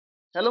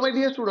Hello my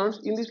dear students,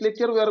 in this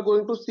lecture we are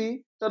going to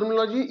see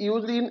terminology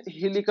used in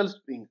helical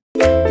spring.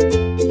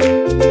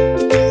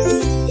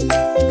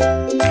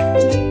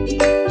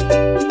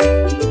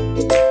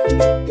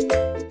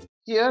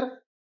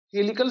 Here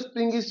helical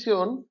spring is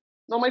shown.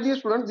 Now my dear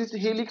students, this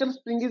helical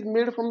spring is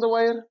made from the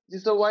wire.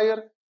 This is a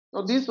wire.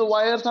 Now these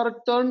wires are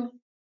turned.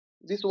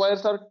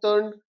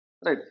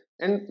 Right,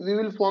 and we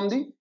will form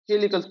the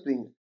helical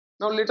spring.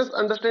 Now let us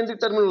understand the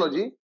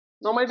terminology.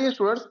 Now my dear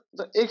students,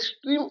 the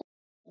extreme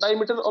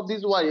diameter of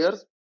these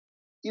wires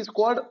is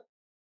called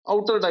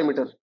outer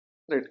diameter.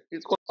 Right,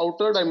 it's called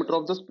outer diameter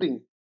of the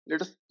spring.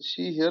 Let us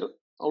see here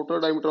outer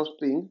diameter of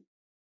spring.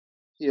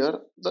 Here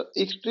the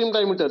extreme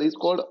diameter is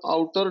called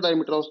outer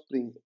diameter of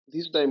spring.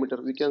 This diameter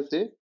we can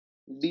say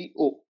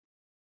DO,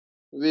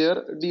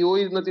 where DO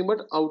is nothing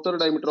but outer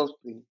diameter of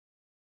spring.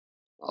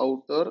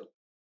 Outer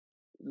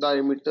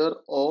diameter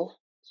of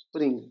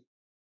spring.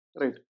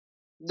 Right.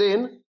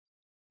 Then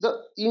the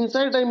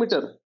inside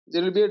diameter,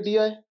 there will be a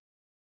DI.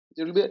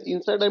 There will be an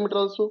inside diameter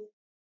also.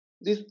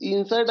 This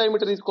inside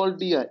diameter is called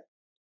DI.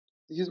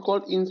 This is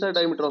called inside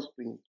diameter of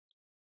spring.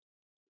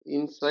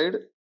 Inside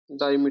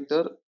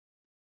diameter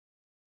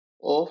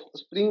of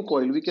spring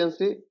coil. We can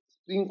say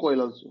spring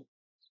coil also.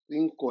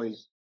 Spring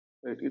coils.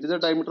 Right. It is a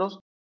diameter of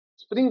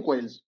spring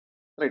coils.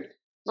 Right.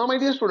 Now, my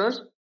dear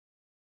students,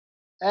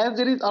 as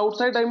there is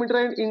outside diameter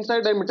and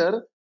inside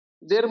diameter,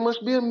 there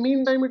must be a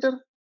mean diameter.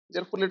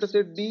 Therefore, let us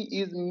say D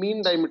is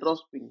mean diameter of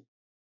spring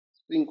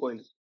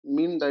coils.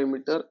 Mean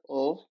diameter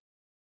of,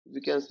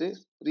 we can say,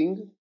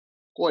 spring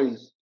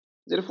coils.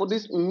 Therefore,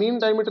 this mean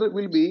diameter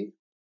will be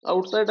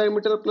outside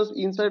diameter plus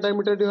inside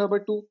diameter divided by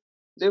 2.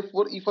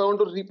 Therefore, if I want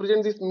to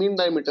represent this mean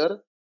diameter,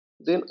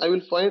 then I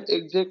will find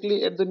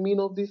exactly at the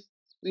mean of this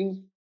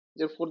spring.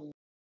 Therefore,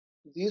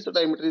 this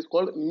diameter is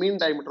called mean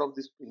diameter of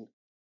this spring.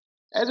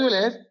 As well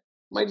as,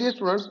 my dear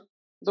students,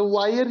 the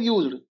wire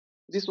used,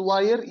 this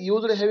wire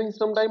used having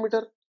some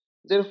diameter.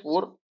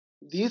 Therefore,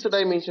 this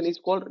dimension is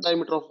called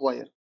diameter of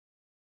wire.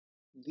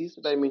 This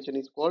dimension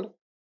is called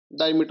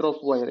diameter of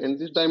wire, and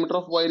this diameter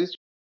of wire is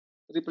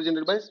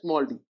represented by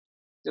small d.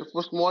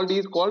 Therefore, small d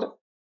is called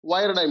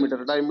wire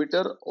diameter,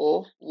 diameter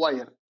of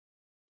wire.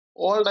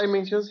 All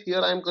dimensions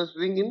here I am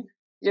considering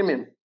in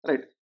mm,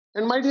 right?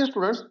 And my dear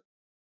students,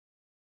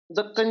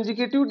 the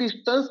consecutive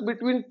distance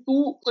between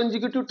two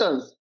consecutive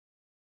turns,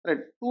 right?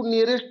 Two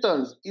nearest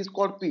turns is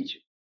called pitch.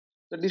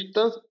 The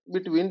distance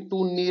between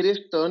two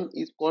nearest turn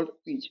is called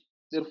pitch.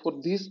 Therefore,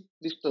 this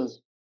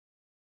distance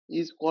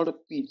is called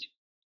pitch,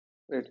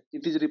 right?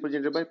 It is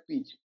represented by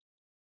pitch,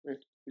 right?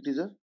 It is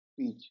a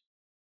pitch.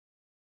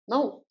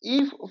 Now,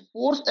 if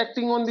force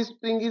acting on the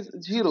spring is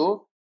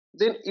 0,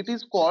 then it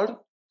is called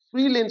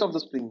free length of the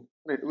spring.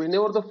 Right?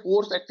 Whenever the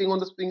force acting on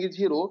the spring is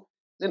 0,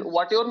 then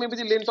whatever may be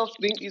the length of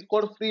spring is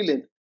called free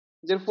length.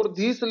 Therefore,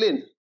 this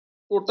length,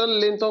 total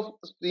length of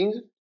spring,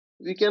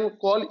 we can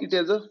call it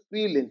as a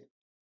free length.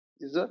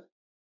 Is a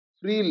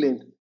free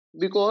length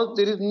because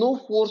there is no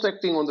force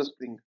acting on the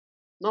spring.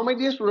 Now, my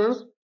dear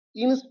students,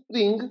 in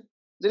spring,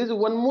 there is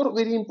one more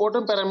very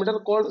important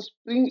parameter called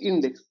spring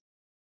index.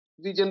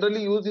 We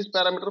generally use this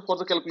parameter for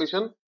the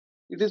calculation.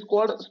 It is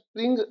called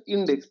spring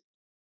index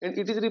and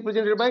it is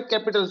represented by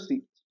capital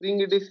C. Spring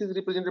index is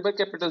represented by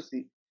capital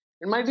C.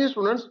 And my dear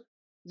students,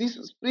 this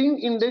spring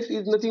index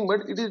is nothing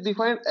but it is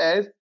defined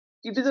as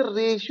it is a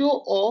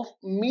ratio of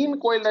mean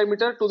coil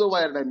diameter to the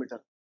wire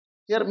diameter.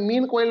 Here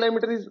mean coil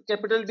diameter is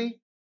capital D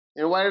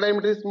and wire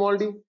diameter is small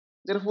d.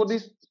 Therefore,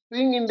 this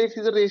spring index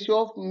is a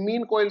ratio of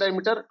mean coil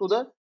diameter to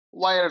the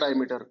wire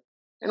diameter.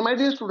 And my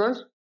dear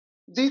students,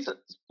 this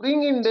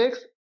spring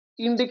index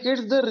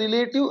indicates the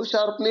relative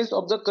sharpness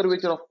of the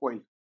curvature of coil.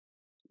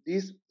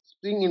 This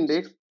spring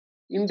index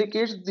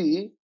indicates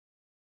the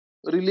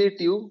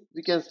relative,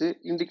 we can say,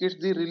 indicates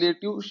the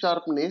relative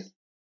sharpness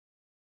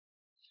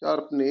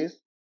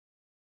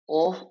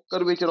of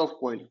curvature of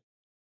coil.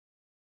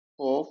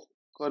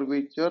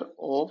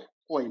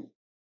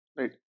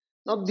 Right.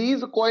 Now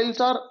these coils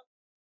are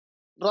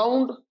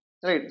round,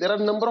 right? There are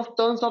number of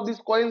turns of these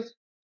coils.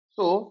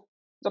 So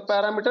the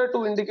parameter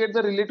to indicate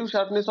the relative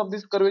sharpness of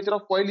this curvature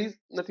of coil is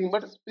nothing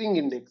but spring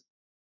index.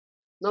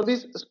 Now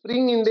this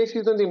spring index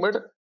is nothing but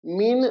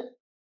mean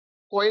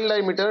coil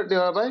diameter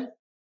divided by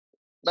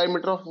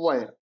diameter of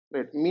wire,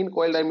 right? Mean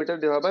coil diameter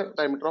divided by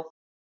diameter of.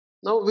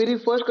 Now very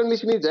first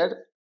condition is that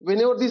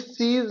whenever this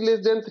C is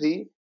less than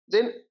 3,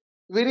 then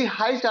very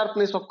high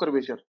sharpness of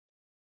curvature.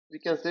 We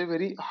can say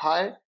very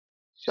high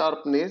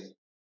sharpness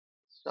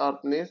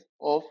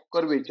of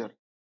curvature.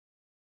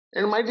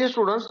 And my dear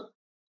students,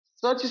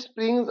 such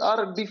springs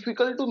are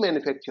difficult to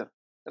manufacture,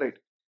 right?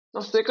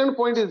 Now second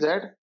point is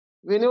that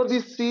whenever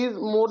this C is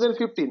more than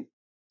 15,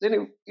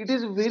 then it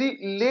is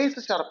very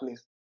less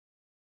sharpness.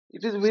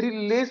 It is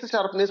very less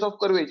sharpness of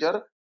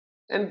curvature,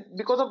 and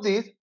because of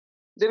this,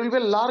 there will be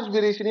a large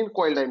variation in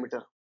coil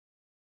diameter.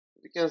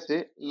 We can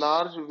say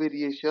large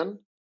variation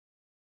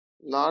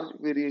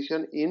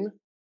in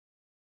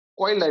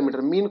coil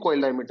diameter, mean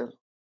coil diameter,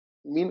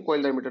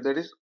 that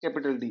is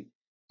capital D,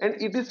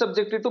 and it is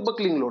subjected to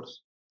buckling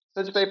loads.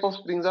 Such type of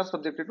springs are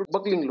subjected to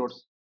buckling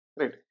loads,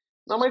 right?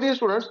 Now my dear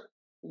students,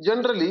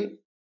 generally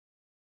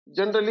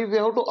we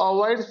have to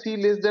avoid C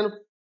less than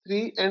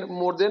 3 and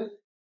more than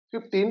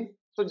 15.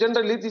 So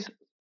generally this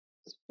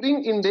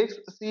spring index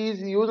C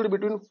is used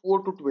between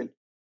 4 to 12.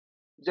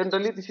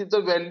 Generally this is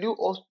the value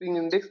of spring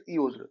index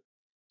used.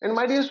 And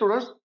my dear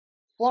students,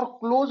 for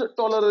closed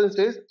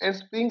tolerances and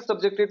springs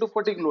subjected to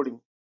fatigue loading,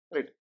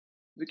 right,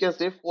 we can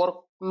say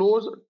for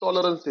closed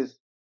tolerances,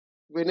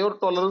 whenever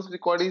tolerance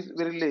required is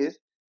very less,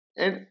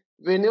 and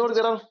whenever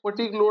there are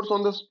fatigue loads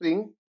on the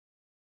spring,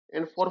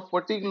 and for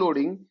fatigue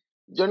loading,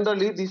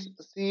 generally this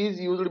C is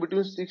used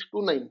between 6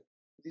 to 9.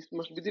 This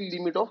must be the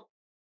limit of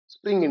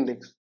spring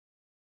index.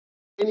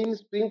 And in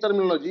spring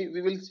terminology,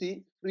 we will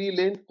see free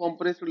length,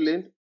 compressed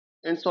length,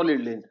 and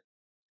solid length.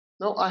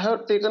 Now I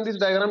have taken this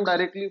diagram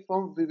directly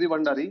from V.V.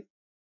 Bandari,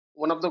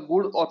 one of the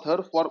good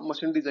author for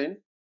machine design.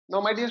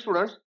 Now my dear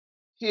students,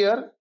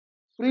 here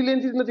free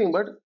length is nothing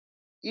but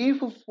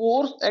if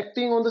force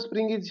acting on the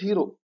spring is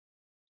 0.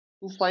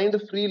 To find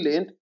free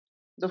length,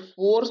 the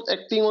force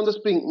acting on the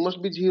spring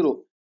must be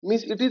 0,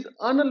 means it is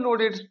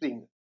unloaded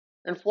spring.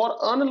 And for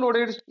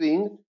unloaded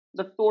spring,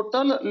 the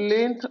total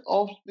length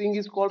of spring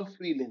is called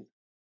free length,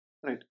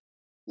 right?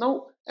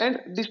 Now, and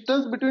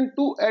distance between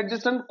two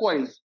adjacent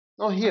coils.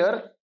 Now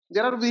here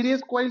there are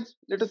various coils.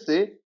 Let us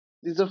say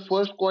this is the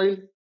first coil,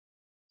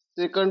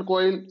 second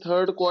coil,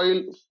 third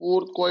coil,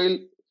 fourth coil,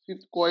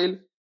 fifth coil.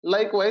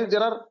 Likewise,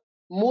 there are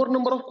more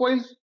number of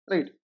coils,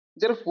 right?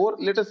 Therefore,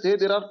 let us say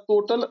there are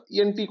total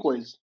NT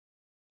coils.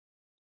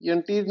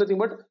 NT is nothing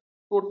but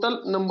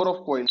total number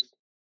of coils.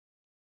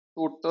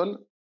 Total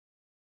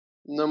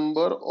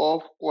number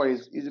of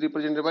coils is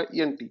represented by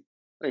NT,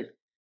 right?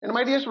 And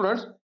my dear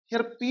students,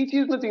 here pitch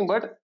is nothing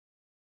but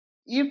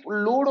if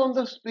load on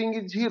the spring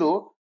is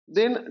 0,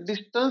 then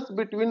distance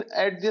between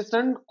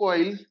adjacent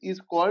coils is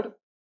called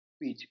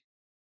pitch.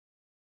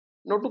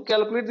 Now to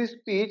calculate this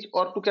pitch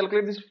or to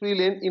calculate this free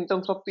length in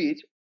terms of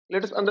pitch,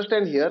 let us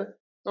understand here.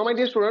 Now my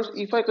dear students,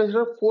 if I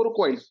consider 4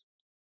 coils,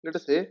 let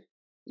us say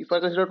if I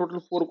consider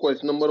total 4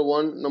 coils, number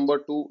 1, number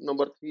 2,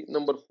 number 3,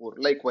 number 4,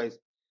 likewise.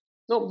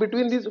 Now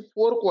between these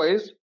 4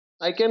 coils,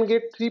 I can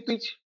get 3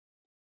 pitch.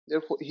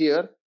 Therefore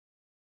here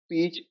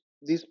pitch,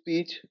 this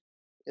pitch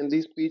and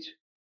this pitch,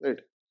 right?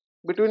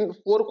 Between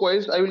 4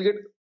 coils, I will get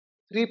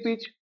 3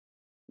 pitch.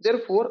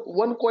 Therefore,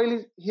 one coil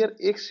is here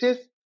excess,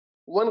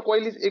 one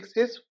coil is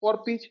excess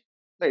for pitch,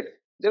 right?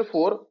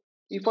 Therefore,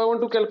 if I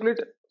want to calculate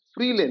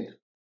free length,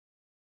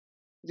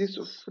 this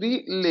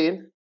free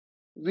length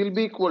will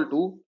be equal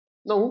to,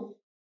 now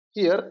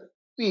here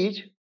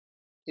pitch,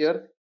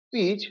 here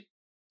pitch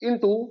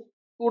into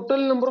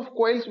total number of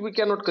coils we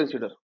cannot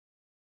consider.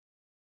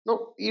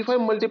 Now, if I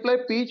multiply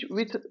pitch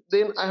with,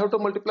 then I have to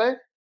multiply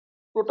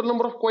total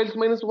number of coils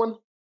minus 1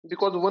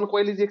 because one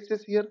coil is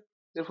excess here.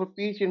 Therefore,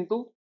 pitch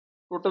into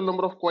total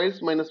number of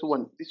coils minus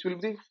 1. This will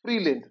be free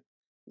length.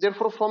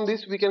 Therefore, from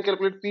this we can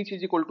calculate pitch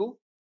is equal to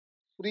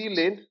free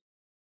length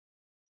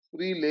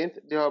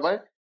divided by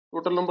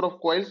total number of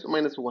coils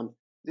minus 1.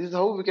 This is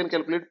how we can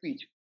calculate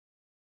pitch.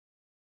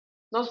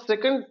 Now,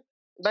 second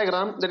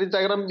diagram, that is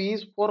diagram B,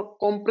 is for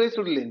compressed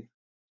length.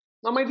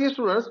 Now, my dear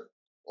students,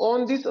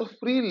 on this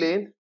free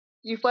length,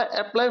 if I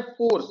apply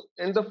force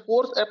and the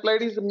force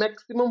applied is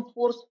maximum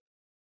force,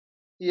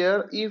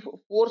 here if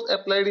force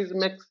applied is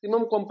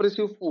maximum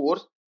compressive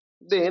force,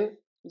 then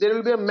there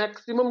will be a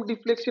maximum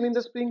deflection in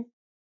the spring.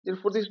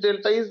 Therefore, this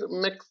delta is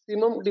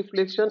maximum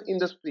deflection in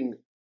the spring,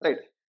 right?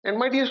 And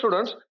my dear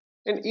students,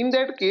 and in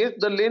that case,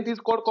 the length is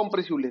called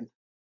compressive length,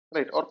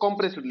 right, or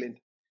compressed length.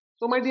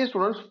 So, my dear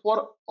students,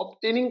 for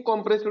obtaining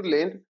compressed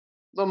length,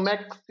 the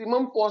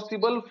maximum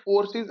possible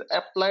force is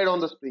applied on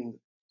the spring,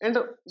 and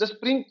the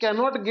spring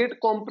cannot get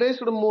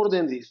compressed more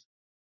than this.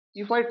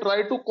 If I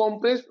try to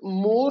compress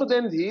more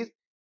than this,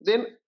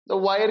 then the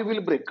wire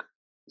will break.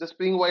 The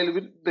spring wire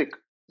will break.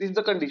 This is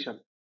the condition.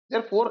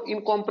 Therefore,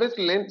 in compressed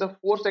length, the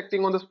force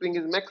acting on the spring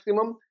is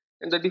maximum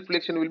and the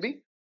deflection will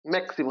be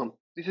maximum.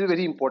 This is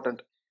very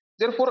important.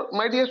 Therefore,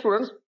 my dear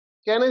students,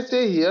 can I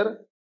say here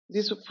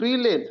this free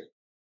length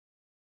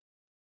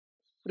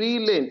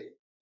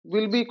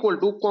will be equal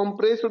to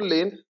compressed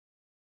length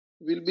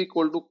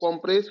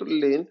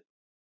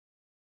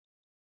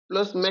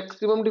plus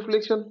maximum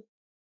deflection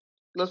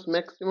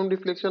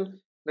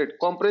right?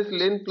 Compressed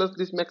length plus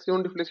this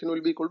maximum deflection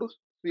will be equal to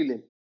free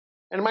length.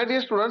 And my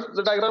dear students,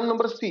 the diagram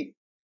number C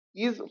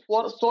is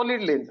for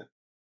solid length.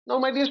 Now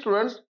my dear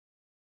students,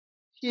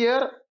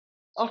 here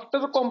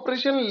after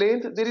compression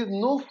length there is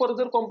no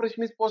further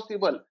compression is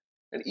possible,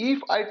 and if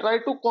I try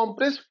to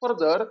compress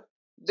further,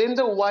 then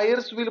the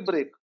wires will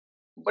break.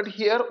 But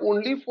here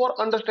only for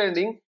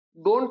understanding,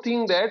 don't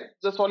think that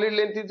the solid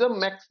length is the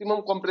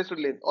maximum compressed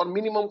length or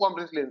minimum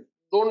compressed length.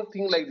 Don't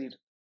think like this.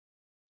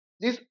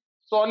 This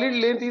solid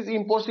length is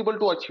impossible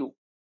to achieve.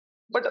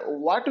 But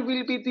what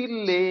will be the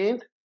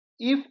length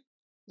if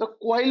the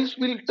coils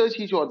will touch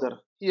each other?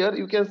 Here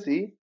you can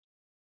see,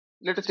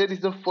 let us say this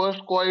is the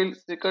first coil,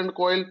 second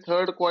coil,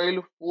 third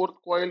coil, fourth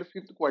coil,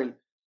 fifth coil.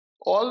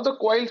 All the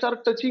coils are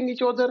touching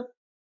each other.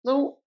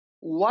 Now,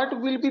 what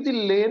will be the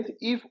length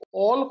if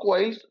all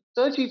coils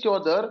touch each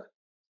other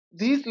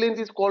this length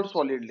is called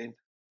solid length.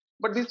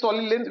 But this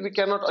solid length we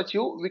cannot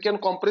achieve. We can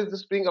compress the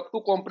spring up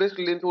to compressed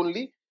length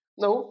only.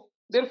 Now,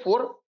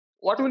 therefore,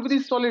 what will be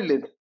this solid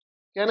length?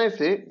 Can I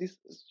say this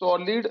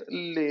solid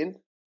length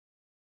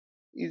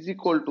is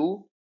equal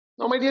to,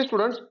 now my dear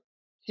students,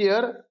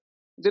 here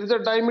there is a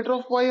diameter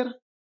of wire.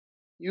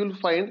 You will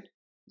find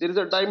there is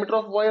a diameter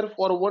of wire.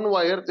 For one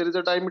wire there is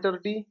a diameter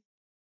d,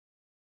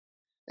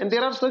 and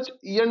there are such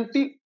ent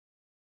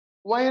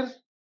wires,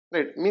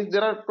 right? Means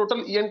there are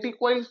total ent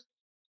coils.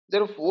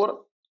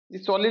 Therefore, the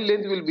solid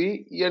length will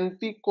be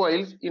ent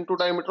coils into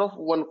diameter of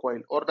one coil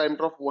or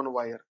diameter of one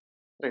wire,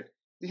 right?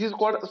 This is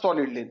called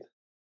solid length.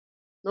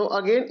 Now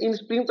again, in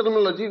spring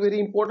terminology, very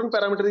important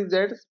parameter is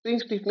that spring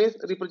stiffness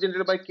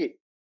represented by K.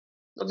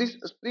 Now this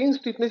spring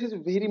stiffness is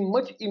very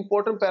much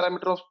important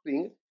parameter of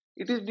spring.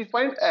 It is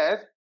defined as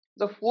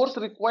the force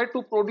required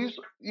to produce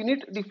unit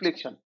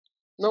deflection.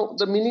 Now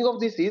the meaning of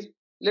this is,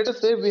 let us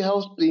say we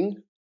have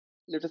spring,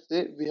 let us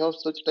say we have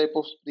such type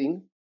of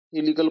spring,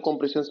 helical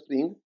compression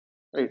spring,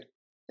 right?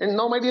 And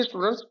now my dear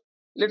students,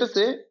 let us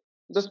say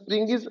the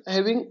spring is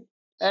having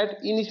at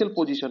initial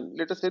position.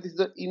 Let us say this is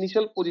the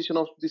initial position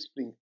of this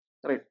spring,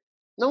 right?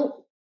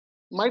 Now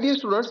my dear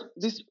students,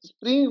 this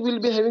spring will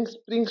be having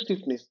spring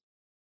stiffness,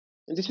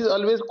 and this is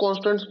always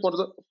constant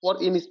for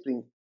any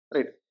spring,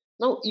 right?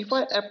 Now if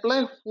I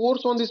apply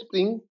force on the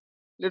spring,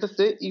 let us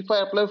say if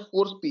I apply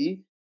force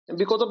P, and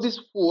because of this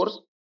force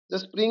the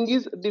spring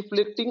is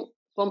deflecting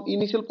from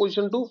initial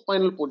position to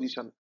final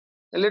position,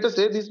 and let us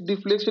say this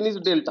deflection is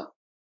delta,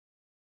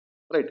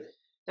 right?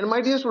 And my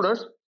dear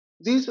students,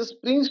 this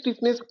spring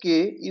stiffness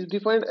K is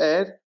defined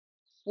as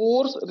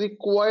force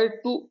required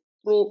to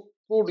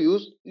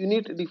produce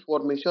unit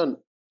deformation.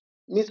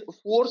 Means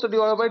force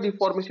divided by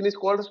deformation is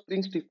called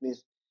spring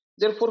stiffness.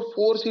 Therefore,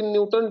 force in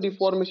Newton,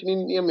 deformation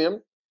in mm.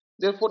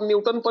 Therefore,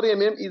 Newton per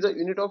mm is a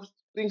unit of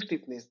spring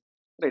stiffness,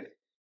 right?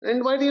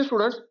 And my dear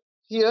students,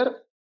 here,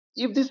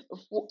 if this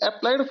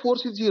applied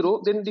force is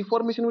zero, then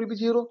deformation will be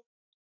zero.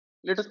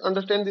 Let us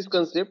understand this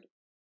concept.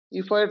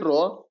 If I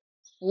draw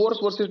force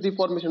versus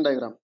deformation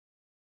diagram,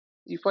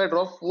 if I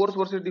draw force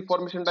versus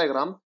deformation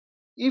diagram,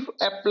 if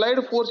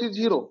applied force is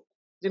zero,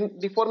 then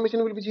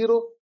deformation will be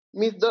zero.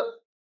 Means the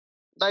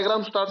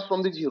diagram starts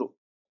from the zero.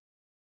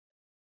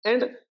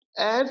 And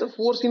as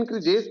force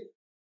increases,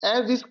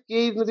 as this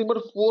K is nothing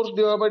but force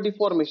divided by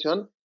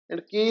deformation,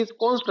 and K is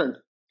constant,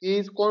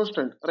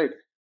 right?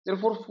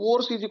 Therefore,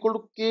 force is equal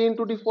to K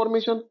into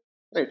deformation,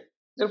 right?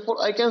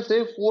 Therefore, I can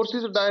say force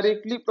is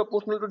directly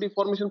proportional to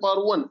deformation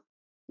power 1.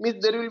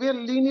 Means there will be a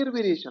linear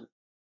variation.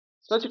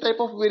 Such type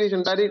of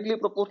variation, directly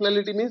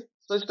proportionality means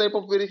such type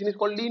of variation is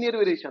called linear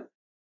variation,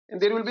 and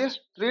there will be a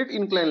straight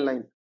inclined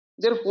line.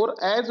 Therefore,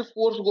 as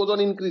force goes on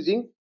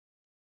increasing,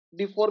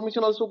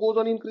 deformation also goes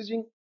on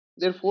increasing.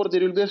 Therefore,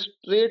 there will be a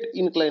straight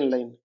inclined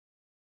line.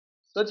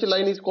 Such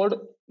line is called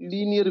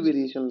linear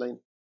variation line.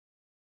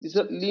 This is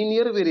a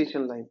linear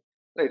variation line,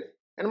 right?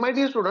 And my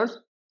dear students,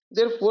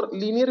 therefore,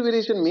 linear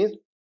variation means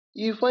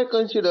if I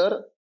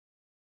consider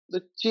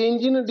the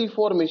change in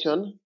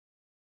deformation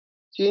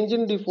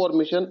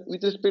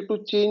with respect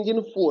to change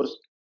in force,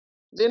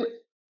 then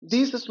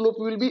this slope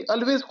will be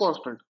always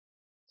constant.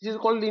 This is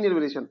called linear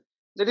variation.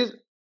 That is,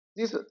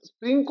 this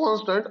spring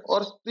constant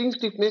or spring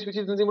stiffness, which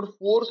is nothing but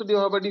force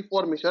divided by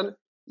deformation,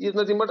 is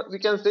nothing but we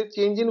can say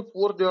change in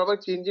force divided by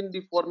change in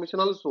deformation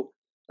also,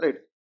 right?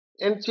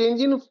 And change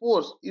in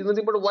force is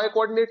nothing but y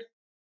coordinate,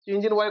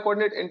 change in y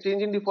coordinate, and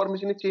change in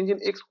deformation is change in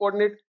x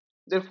coordinate.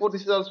 Therefore,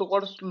 this is also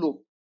called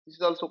slope. This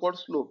is also called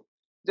slope.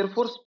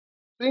 Therefore,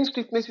 spring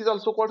stiffness is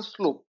also called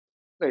slope,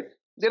 right?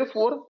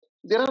 Therefore,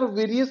 there are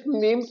various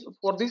names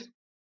for this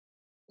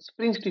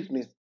spring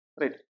stiffness,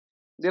 right?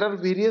 There are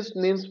various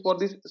names for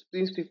this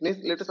spring stiffness.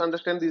 Let us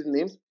understand these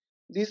names.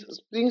 This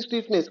spring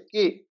stiffness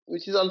K,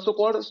 which is also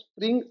called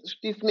spring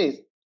stiffness,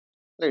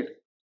 right?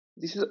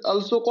 This is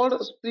also called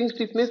spring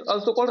stiffness,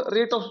 also called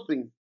rate of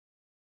spring.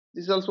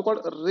 This is also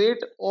called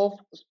rate of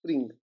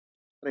spring,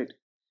 right?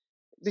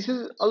 This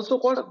is also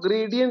called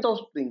gradient of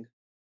spring,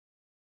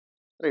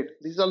 right?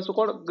 This is also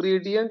called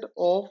gradient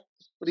of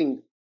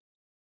spring.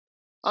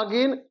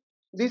 Again,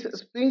 this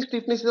spring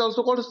stiffness is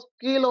also called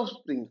scale of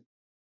spring,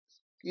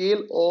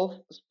 scale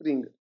of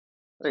spring,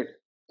 right?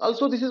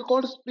 Also, this is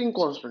called spring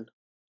constant.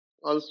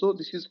 Also,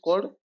 this is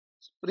called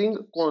spring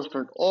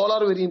constant. All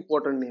are very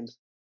important names,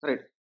 right?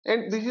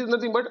 And this is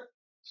nothing but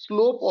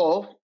slope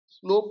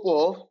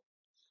of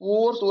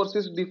force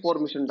versus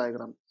deformation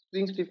diagram.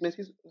 Spring stiffness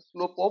is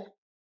slope of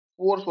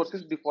force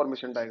versus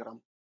deformation diagram.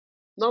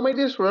 Now, my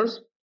dear students,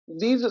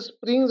 these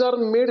springs are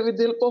made with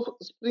the help of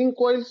spring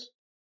coils,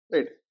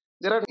 right?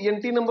 There are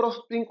ent number of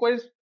spring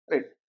coils,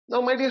 right?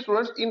 Now, my dear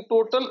students, in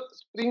total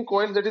spring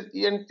coils, that is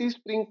ent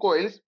spring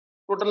coils,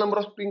 total number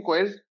of spring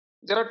coils,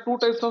 there are two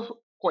types of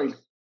coils.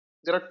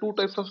 There are two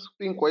types of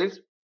spring coils.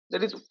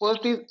 That is,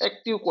 first is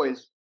active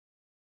coils,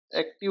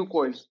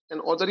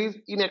 and other is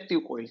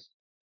inactive coils.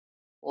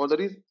 Other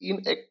is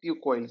inactive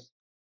coils,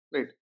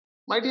 right?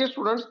 My dear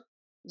students,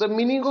 the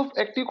meaning of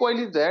active coil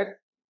is that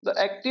the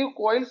active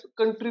coils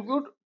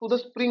contribute to the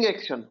spring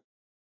action,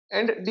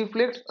 and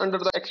deflects under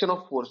the action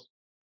of force.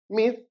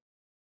 Means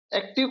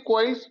active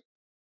coils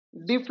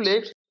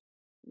deflects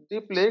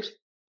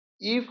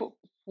if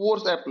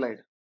force applied,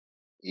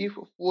 if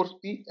force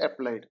be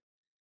applied,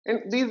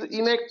 and these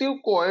inactive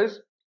coils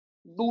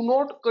do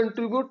not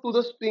contribute to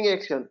the spring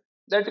action.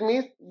 That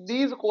means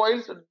these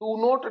coils do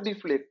not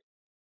deflect.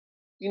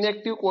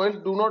 Inactive coils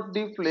do not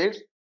deflect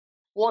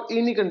for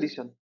any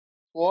condition.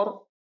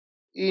 For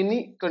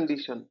any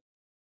condition.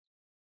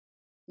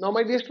 Now,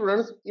 my dear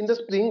students, in the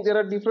spring there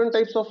are different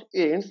types of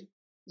ends.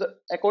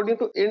 According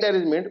to end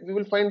arrangement, we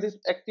will find these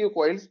active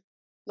coils.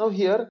 Now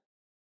here,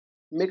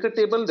 make a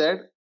table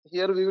that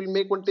here we will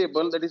make one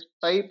table that is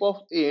type of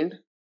end,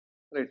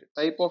 right?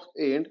 Type of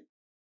end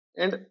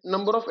and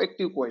number of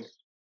active coils.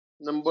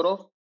 Number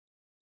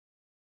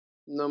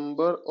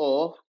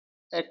of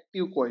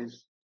active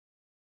coils.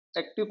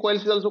 Active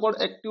coils is also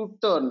called active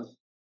turns.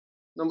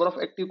 Number of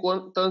active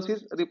turns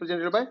is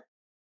represented by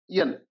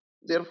n.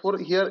 Therefore,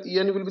 here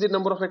n will be the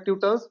number of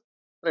active turns,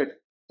 right?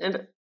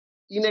 And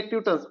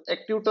inactive turns,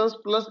 active turns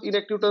plus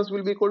inactive turns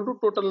will be equal to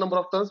total number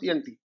of turns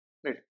nt,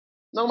 right?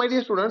 Now, my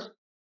dear students,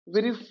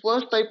 very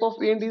first type of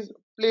end is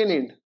plane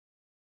end.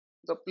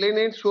 The plane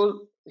end shows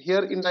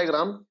here in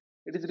diagram.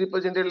 It is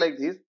represented like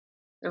this.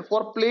 And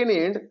for plane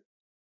end,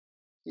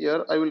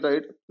 here I will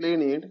write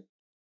plane end.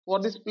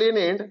 For this plane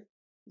end,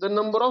 the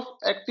number of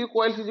active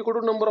coils is equal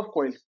to number of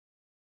coils,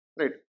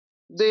 right?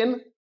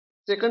 Then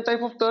second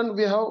type of turn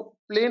we have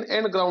plane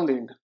and ground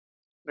end,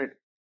 right?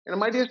 And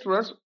my dear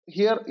students,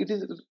 here it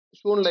is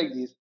shown like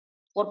this.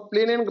 For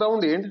plane and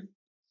ground end,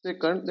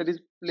 second, that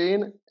is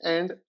plane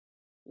and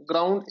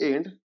ground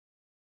end.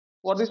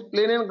 For this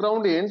plane and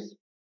ground ends,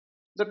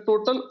 the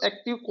total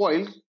active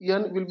coils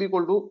n will be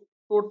equal to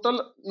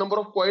total number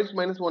of coils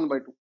minus 1 by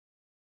 2,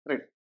 right?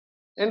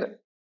 And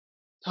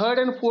third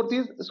and fourth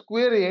is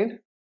square end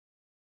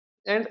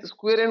and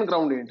square end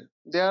ground end.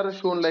 They are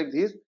shown like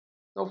this.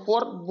 Now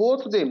for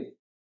both them,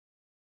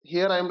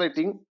 here I am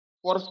writing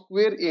for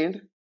square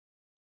end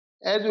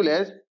as well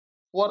as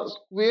for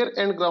square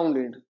and ground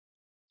end.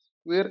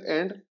 Square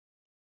and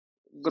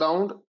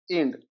ground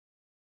end.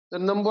 The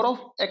number of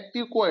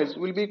active coils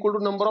will be equal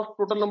to number of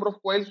total number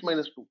of coils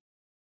minus 2.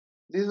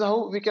 This is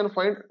how we can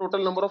find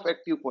total number of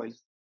active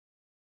coils.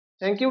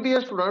 Thank you,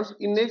 dear students.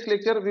 In next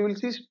lecture, we will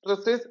see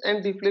stresses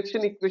and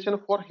deflection equation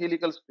for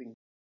helical spring.